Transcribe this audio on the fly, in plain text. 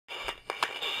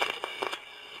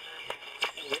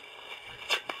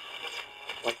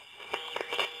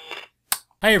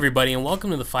Hi everybody and welcome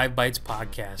to the 5 Bytes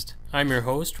podcast. I'm your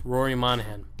host, Rory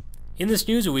Monahan. In this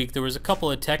news week, there was a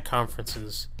couple of tech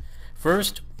conferences.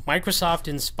 First, Microsoft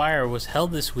Inspire was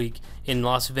held this week in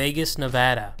Las Vegas,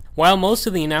 Nevada. While most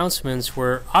of the announcements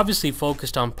were obviously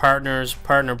focused on partners,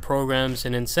 partner programs,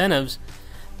 and incentives,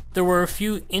 there were a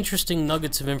few interesting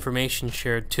nuggets of information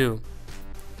shared too.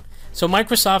 So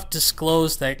Microsoft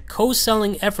disclosed that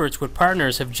co-selling efforts with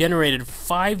partners have generated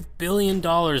 $5 billion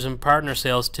in partner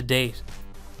sales to date.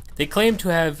 They claim to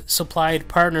have supplied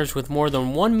partners with more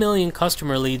than 1 million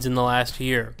customer leads in the last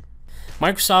year.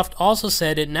 Microsoft also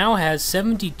said it now has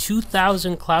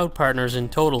 72,000 cloud partners in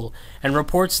total and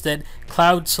reports that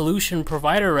cloud solution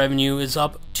provider revenue is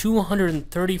up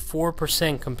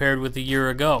 234% compared with a year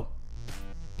ago.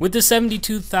 With the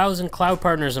 72,000 cloud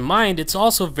partners in mind, it's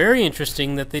also very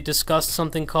interesting that they discussed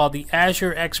something called the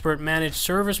Azure Expert Managed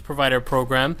Service Provider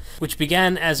Program, which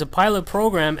began as a pilot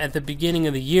program at the beginning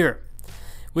of the year,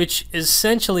 which is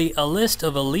essentially a list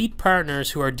of elite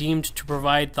partners who are deemed to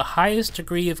provide the highest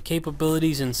degree of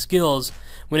capabilities and skills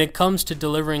when it comes to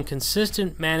delivering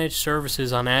consistent managed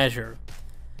services on Azure.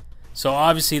 So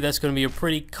obviously that's going to be a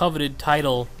pretty coveted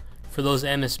title for those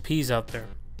MSPs out there.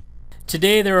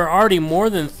 Today there are already more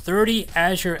than 30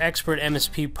 Azure Expert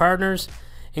MSP partners,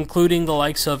 including the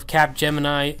likes of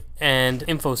Capgemini and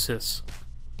Infosys.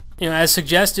 As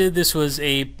suggested, this was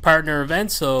a partner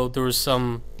event, so there was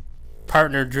some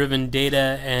partner-driven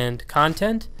data and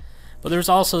content, but there's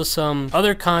also some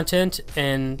other content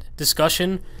and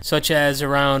discussion, such as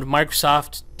around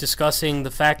Microsoft discussing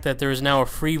the fact that there is now a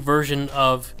free version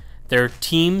of their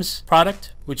Teams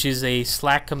product, which is a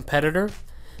Slack competitor.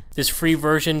 This free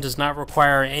version does not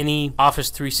require any Office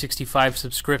 365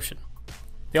 subscription.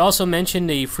 They also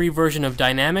mentioned a free version of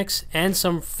Dynamics and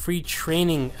some free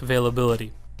training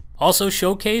availability. Also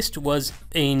showcased was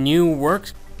a new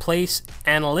workplace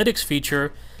analytics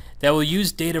feature that will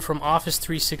use data from Office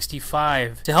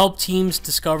 365 to help teams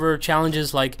discover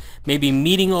challenges like maybe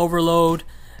meeting overload,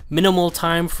 minimal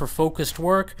time for focused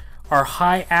work, or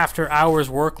high after-hours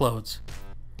workloads.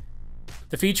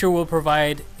 The feature will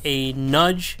provide a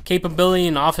nudge capability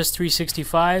in Office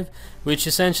 365, which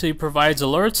essentially provides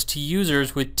alerts to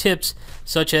users with tips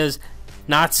such as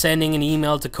not sending an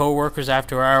email to coworkers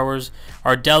after hours,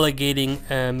 or delegating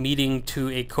a meeting to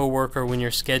a coworker when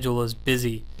your schedule is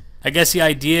busy. I guess the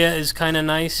idea is kind of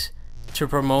nice to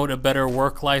promote a better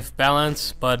work-life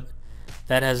balance, but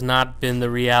that has not been the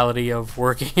reality of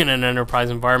working in an enterprise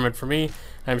environment for me.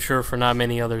 I'm sure for not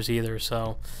many others either,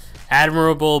 so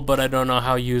admirable, but I don't know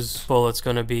how useful it's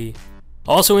going to be.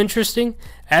 Also interesting,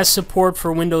 as support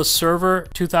for Windows Server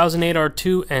 2008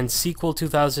 R2 and SQL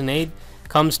 2008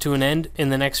 comes to an end in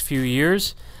the next few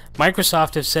years,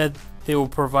 Microsoft have said they will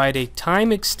provide a time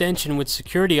extension with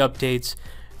security updates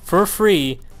for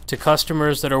free to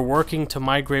customers that are working to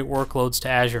migrate workloads to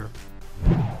Azure.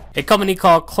 A company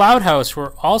called CloudHouse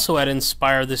were also at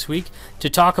Inspire this week to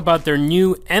talk about their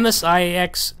new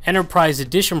MSIX Enterprise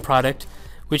Edition product,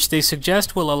 which they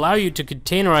suggest will allow you to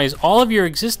containerize all of your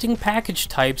existing package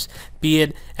types, be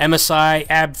it MSI,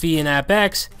 AppV, and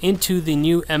AppX, into the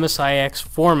new MSIX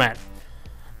format.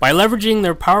 By leveraging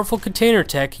their powerful container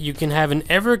tech, you can have an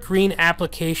evergreen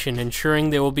application,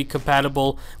 ensuring they will be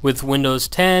compatible with Windows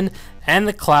 10 and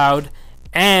the cloud,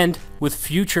 and with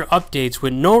future updates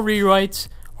with no rewrites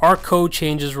or code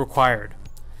changes required.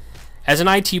 As an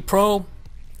IT pro,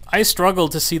 I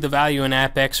struggled to see the value in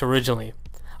AppX originally.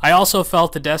 I also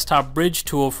felt the desktop bridge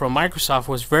tool from Microsoft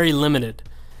was very limited.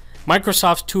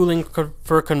 Microsoft's tooling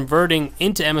for converting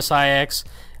into MSIX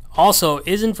also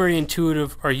isn't very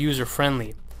intuitive or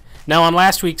user-friendly. Now, on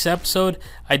last week's episode,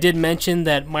 I did mention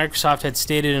that Microsoft had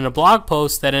stated in a blog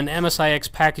post that an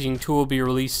MSIX packaging tool will be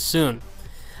released soon.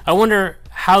 I wonder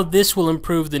how this will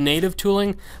improve the native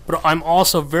tooling, but I'm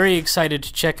also very excited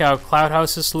to check out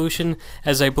CloudHouse's solution,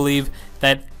 as I believe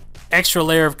that extra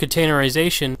layer of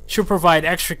containerization should provide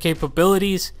extra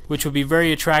capabilities, which would be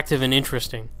very attractive and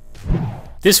interesting.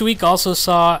 This week also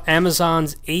saw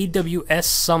Amazon's AWS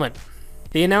Summit.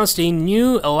 They announced a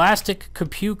new Elastic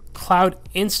Compute Cloud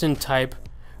Instance Type,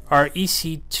 or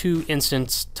EC2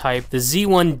 instance type, the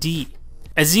Z1D.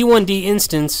 A Z1D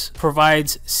instance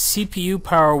provides CPU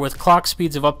power with clock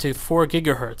speeds of up to 4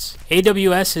 GHz.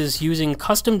 AWS is using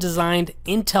custom-designed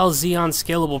Intel Xeon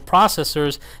scalable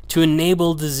processors to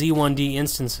enable the Z1D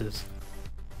instances.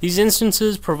 These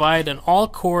instances provide an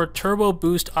all-core turbo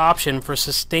boost option for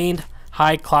sustained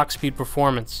high clock speed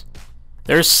performance.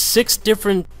 There's 6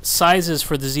 different sizes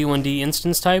for the Z1D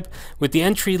instance type, with the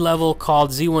entry level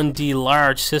called Z1D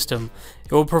Large system,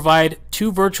 It will provide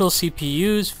 2 virtual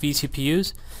CPUs,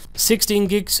 vCPUs, 16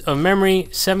 gigs of memory,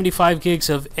 75 gigs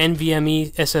of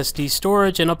NVMe SSD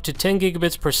storage, and up to 10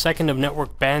 gigabits per second of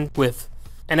network bandwidth.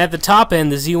 And at the top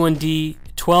end, the Z1D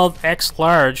 12X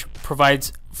Large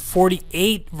provides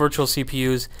 48 virtual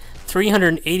CPUs,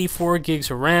 384 gigs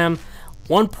of RAM,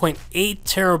 1.8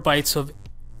 terabytes of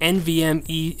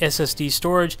NVMe SSD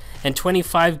storage, and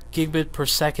 25 gigabit per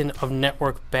second of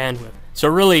network bandwidth. So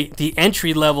really, the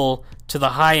entry level to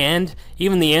the high end,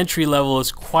 even the entry level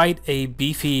is quite a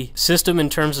beefy system in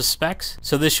terms of specs.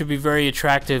 So this should be very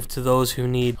attractive to those who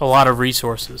need a lot of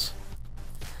resources.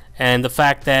 And the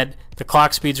fact that the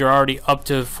clock speeds are already up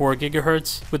to 4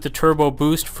 gigahertz with the turbo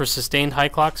boost for sustained high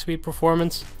clock speed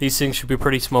performance, these things should be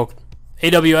pretty smoking.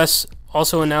 AWS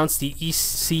also announced the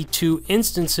EC2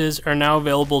 instances are now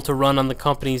available to run on the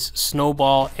company's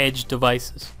Snowball Edge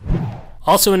devices.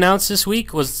 Also announced this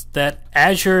week was that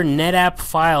Azure NetApp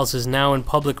Files is now in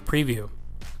public preview.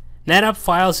 NetApp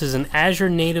Files is an Azure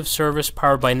native service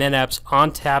powered by NetApp's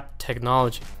ONTAP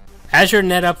technology. Azure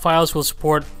NetApp Files will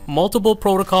support multiple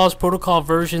protocols, protocol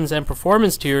versions, and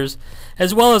performance tiers,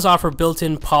 as well as offer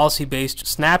built-in policy-based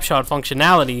snapshot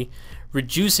functionality,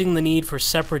 reducing the need for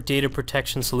separate data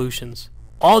protection solutions.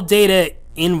 All data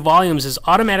in volumes is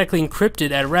automatically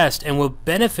encrypted at rest and will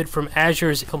benefit from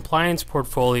Azure's compliance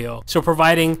portfolio, so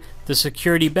providing the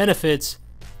security benefits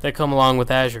that come along with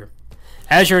Azure.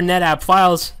 Azure NetApp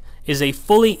Files is a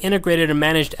fully integrated and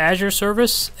managed Azure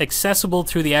service, accessible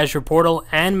through the Azure portal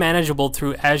and manageable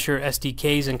through Azure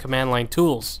SDKs and command line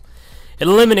tools. It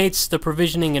eliminates the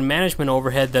provisioning and management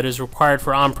overhead that is required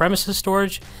for on-premises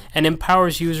storage and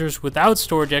empowers users without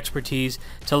storage expertise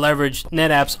to leverage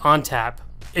NetApp's ONTAP.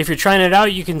 If you're trying it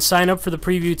out, you can sign up for the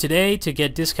preview today to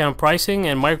get discount pricing,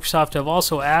 and Microsoft have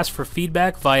also asked for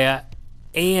feedback via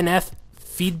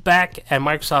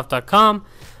anffeedback@microsoft.com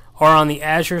or on the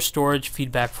Azure Storage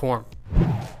Feedback Form.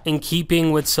 In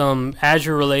keeping with some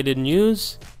Azure-related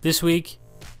news, this week,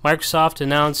 Microsoft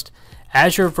announced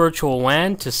Azure Virtual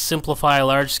WAN to simplify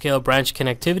large-scale branch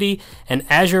connectivity, and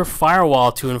Azure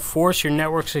Firewall to enforce your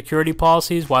network security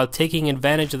policies while taking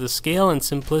advantage of the scale and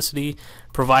simplicity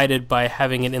provided by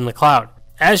having it in the cloud.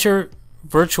 Azure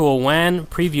Virtual WAN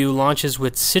preview launches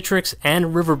with Citrix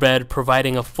and Riverbed,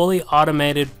 providing a fully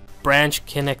automated branch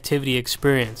connectivity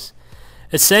experience.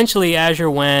 Essentially, Azure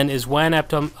WAN is WAN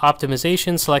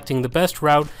optimization, selecting the best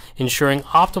route, ensuring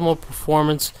optimal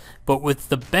performance, but with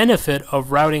the benefit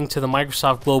of routing to the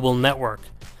Microsoft Global Network,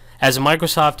 as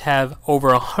Microsoft have over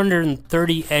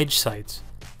 130 edge sites.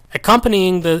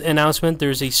 Accompanying the announcement,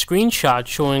 there's a screenshot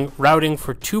showing routing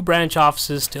for 2 branch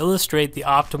offices to illustrate the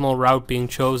optimal route being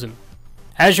chosen.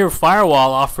 Azure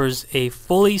Firewall offers a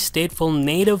fully stateful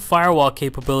native firewall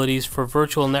capabilities for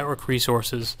virtual network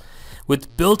resources,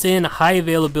 with built-in high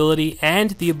availability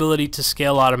and the ability to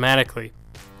scale automatically.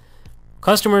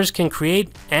 Customers can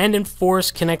create and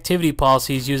enforce connectivity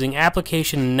policies using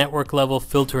application and network level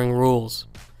filtering rules.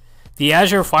 The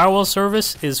Azure Firewall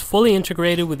service is fully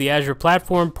integrated with the Azure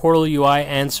Platform, Portal UI,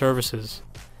 and services.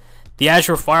 The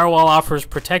Azure Firewall offers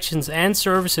protections and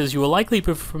services you will likely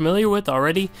be familiar with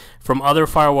already from other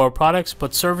firewall products,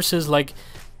 but services like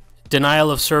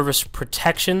denial of service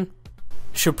protection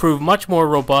should prove much more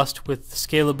robust with the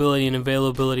scalability and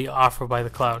availability offered by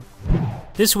the cloud.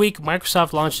 This week,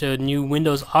 Microsoft launched a new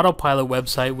Windows Autopilot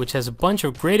website, which has a bunch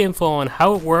of great info on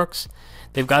how it works.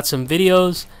 They've got some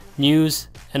videos, news,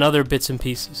 and other bits and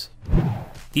pieces.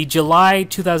 The July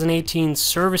 2018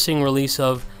 servicing release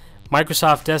of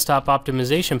Microsoft Desktop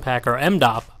Optimization Pack, or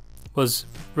MDOP, was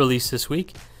released this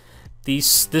week.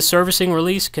 This servicing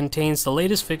release contains the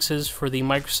latest fixes for the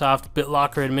Microsoft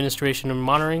BitLocker Administration and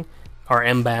Monitoring, or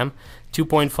MBAM,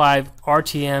 2.5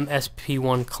 RTM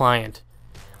SP1 client.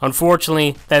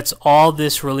 Unfortunately, that's all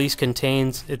this release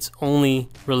contains. It's only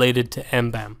related to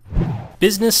MBAM.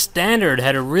 Business Standard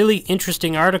had a really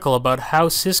interesting article about how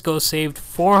Cisco saved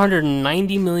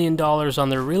 $490 million on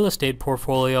their real estate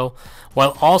portfolio,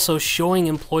 while also showing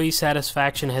employee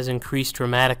satisfaction has increased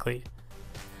dramatically.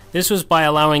 This was by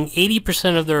allowing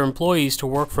 80% of their employees to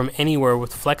work from anywhere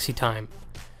with FlexiTime.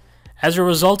 As a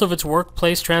result of its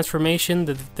workplace transformation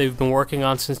that they've been working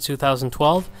on since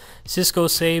 2012, Cisco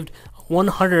saved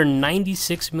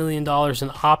 $196 million in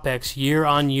OPEX year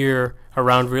on year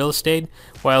around real estate,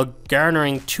 while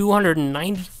garnering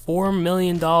 $294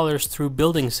 million through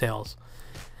building sales.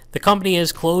 The company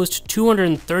has closed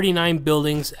 239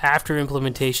 buildings after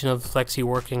implementation of the Flexi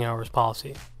Working Hours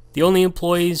policy. The only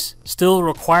employees still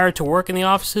required to work in the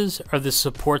offices are the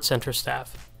support center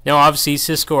staff. Now, obviously,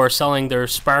 Cisco are selling their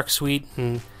Spark Suite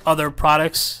and other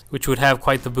products, which would have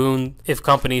quite the boon if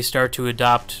companies start to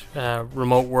adopt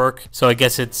remote work. So I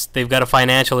guess they've got a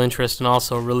financial interest in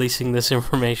also releasing this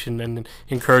information and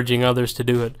encouraging others to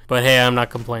do it. But hey, I'm not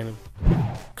complaining.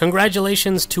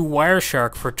 Congratulations to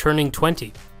Wireshark for turning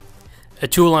 20. A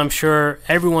tool I'm sure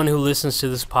everyone who listens to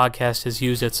this podcast has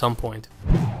used at some point.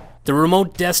 The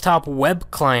remote desktop web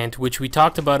client, which we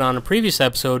talked about on a previous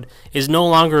episode, is no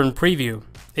longer in preview.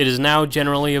 It is now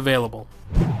generally available.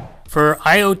 For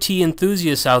IoT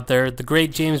enthusiasts out there, the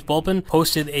great James Bulpin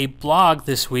posted a blog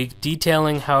this week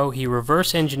detailing how he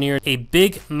reverse engineered a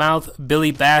big mouth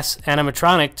Billy Bass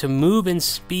animatronic to move and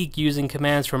speak using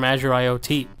commands from Azure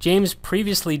IoT. James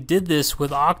previously did this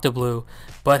with Octoblue,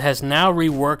 but has now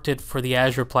reworked it for the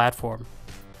Azure platform.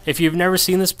 If you've never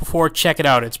seen this before, check it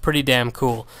out. It's pretty damn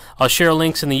cool. I'll share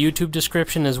links in the YouTube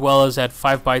description as well as at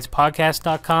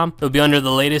 5bytespodcast.com. It'll be under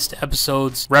the latest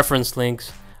episode's reference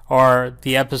links or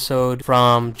the episode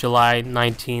from July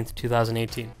 19th,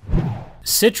 2018.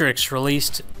 Citrix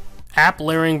released App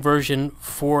Layering version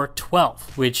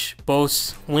 4.12, which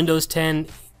boasts Windows 10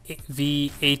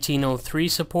 v1803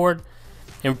 support,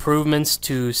 improvements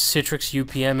to Citrix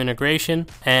UPM integration,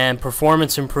 and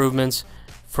performance improvements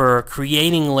for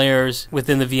creating layers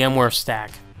within the VMware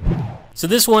stack. So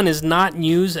this one is not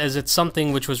news as it's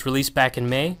something which was released back in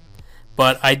May,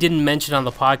 but I didn't mention on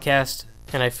the podcast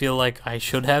and I feel like I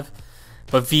should have.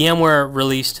 But VMware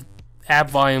released App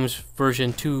Volumes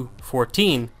version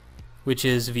 2.14, which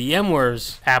is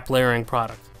VMware's app layering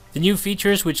product. The new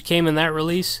features which came in that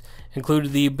release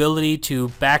included the ability to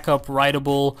back up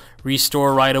writable,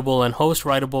 restore writable, and host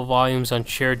writable volumes on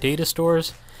shared data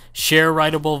stores, share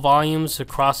writable volumes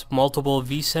across multiple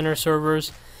vCenter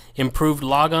servers, improved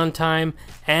logon time,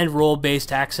 and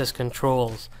role-based access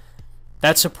controls.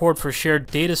 That support for shared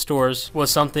data stores was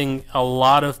something a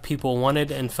lot of people wanted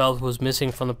and felt was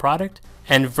missing from the product,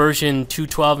 and version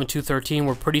 2.12 and 2.13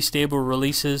 were pretty stable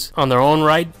releases on their own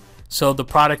right, so the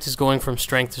product is going from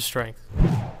strength to strength.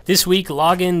 This week,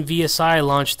 Login VSI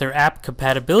launched their app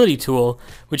compatibility tool,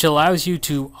 which allows you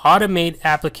to automate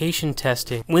application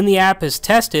testing. When the app is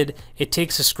tested, it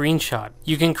takes a screenshot.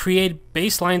 You can create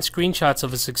baseline screenshots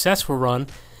of a successful run,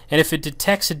 and if it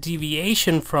detects a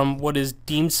deviation from what is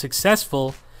deemed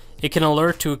successful, it can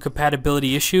alert to a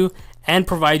compatibility issue and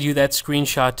provide you that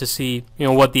screenshot to see,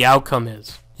 what the outcome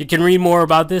is. You can read more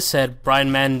about this at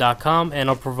brianmadden.com, and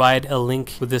I'll provide a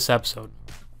link with this episode.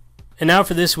 And now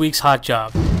for this week's hot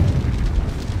job.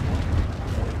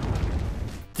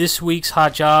 This week's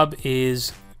hot job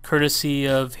is courtesy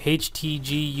of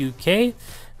HTG UK,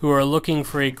 who are looking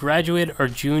for a graduate or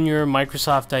junior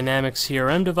Microsoft Dynamics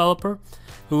CRM developer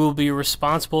who will be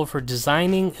responsible for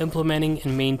designing, implementing,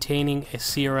 and maintaining a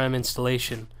CRM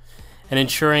installation, and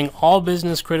ensuring all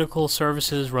business-critical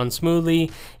services run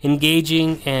smoothly,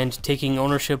 engaging and taking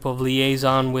ownership of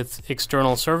liaison with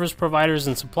external service providers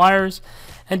and suppliers,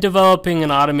 and developing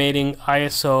and automating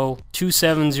ISO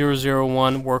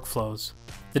 27001 workflows.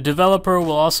 The developer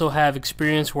will also have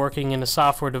experience working in a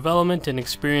software development and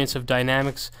experience of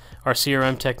Dynamics or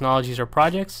CRM technologies or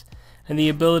projects, and the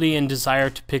ability and desire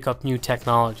to pick up new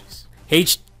technologies.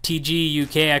 HTG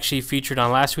UK actually featured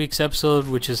on last week's episode,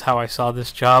 which is how I saw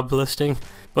this job listing.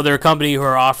 But they're a company who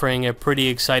are offering a pretty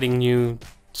exciting new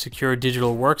secure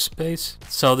digital workspace,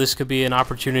 so this could be an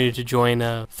opportunity to join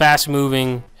a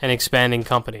fast-moving and expanding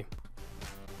company.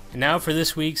 And now for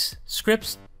this week's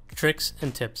scripts, tricks,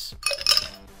 and tips.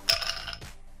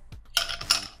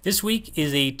 This week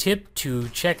is a tip to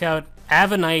check out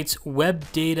Avanite's Web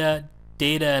Data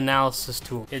Analysis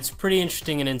tool. It's pretty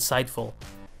interesting and insightful.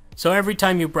 So every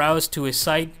time you browse to a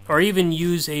site or even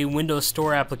use a Windows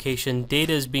Store application,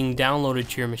 data is being downloaded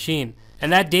to your machine.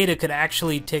 And that data could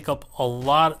actually take up a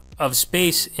lot of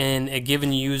space in a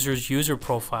given user's user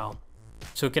profile.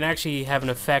 So it can actually have an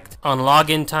effect on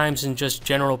login times and just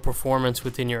general performance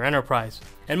within your enterprise.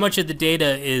 And much of the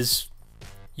data is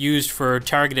used for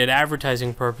targeted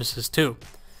advertising purposes too.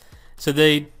 So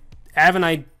the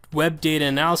Avanite Web Data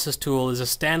Analysis tool is a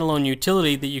standalone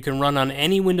utility that you can run on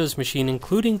any Windows machine,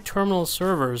 including terminal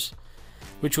servers,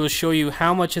 which will show you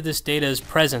how much of this data is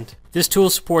present. This tool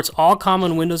supports all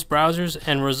common Windows browsers,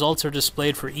 and results are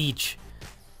displayed for each,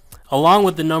 along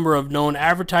with the number of known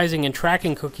advertising and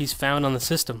tracking cookies found on the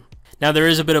system. Now there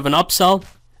is a bit of an upsell.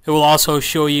 It will also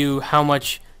show you how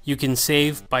much you can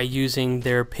save by using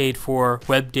their paid-for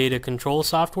web data control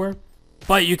software.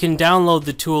 But you can download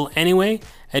the tool anyway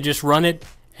and just run it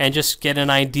and just get an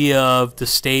idea of the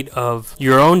state of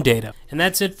your own data. And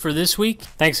that's it for this week.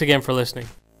 Thanks again for listening.